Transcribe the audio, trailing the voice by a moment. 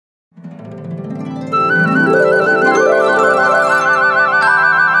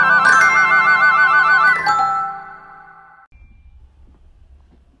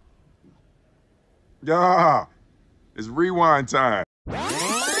Ryan time.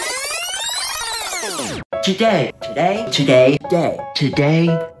 Today.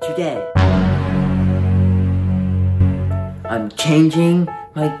 I'm changing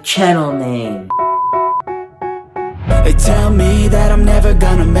my channel name. They tell me that I'm never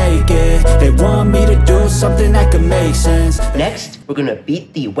gonna make it. They want me to do something that could make sense. Next, we're gonna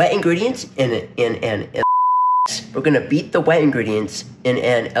beat the wet ingredients in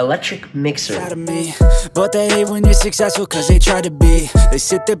an electric mixer. Proud of me, but they hate when you're successful cause they try to be. They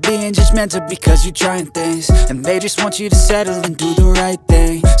sit there being judgmental because you're trying things, and they just want you to settle and do the right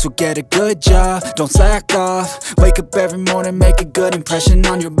thing. So get a good job, don't slack off. Wake up every morning, make a good impression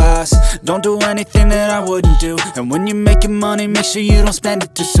on your boss. Don't do anything that I wouldn't do, and when you're making money, make sure you don't spend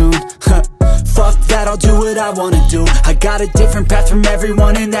it too soon. Fuck that, I'll do what I wanna do. I got a different path from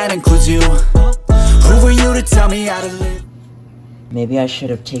everyone, and that includes you. Who are you to tell me how to live? Maybe I should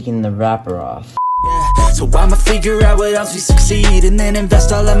have taken the wrapper off. Yeah, so I'ma figure out what else we succeed, and then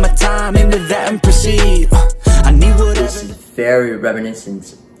invest all of my time into that and proceed. I need whatever. This is very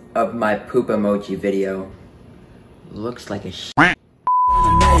reminiscent of my poop emoji video. Looks like a sh**.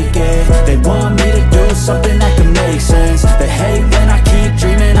 They want me to do something that can make sense. They hate when I keep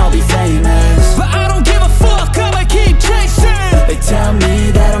dreaming I'll be famous, but I don't give a fuck, I'ma keep chasing. They tell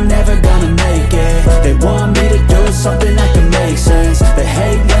me that I'm never gonna make it. They want me to do something that can make sense. They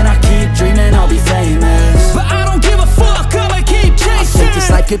hate when I keep dreaming I'll be famous, but I don't give a fuck, I'ma keep chasing. I think this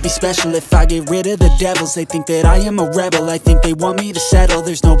life could be special if I get rid of the devils. They think that I am a rebel, I think they want me to settle.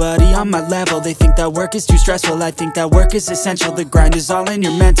 There's nobody on my level. They think that work is too stressful, I think that work is essential. The grind is all in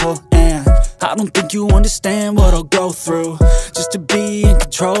your mental, and I don't think you understand what I'll go through just to be in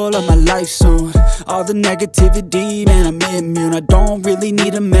control of my life soon. All the negativity, man, I'm immune. I don't really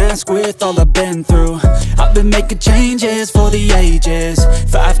need a mask with all I've been through. I've been making changes for the ages.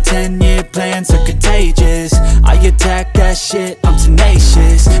 5-10 year plans are contagious. I attack that shit, I'm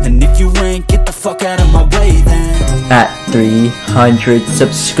tenacious. And if you ain't, get the fuck out of my way then. At 300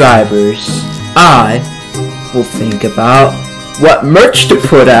 subscribers, I will think about what merch to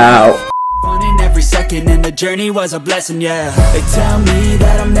put out. Running every second and the journey was a blessing, yeah. They tell me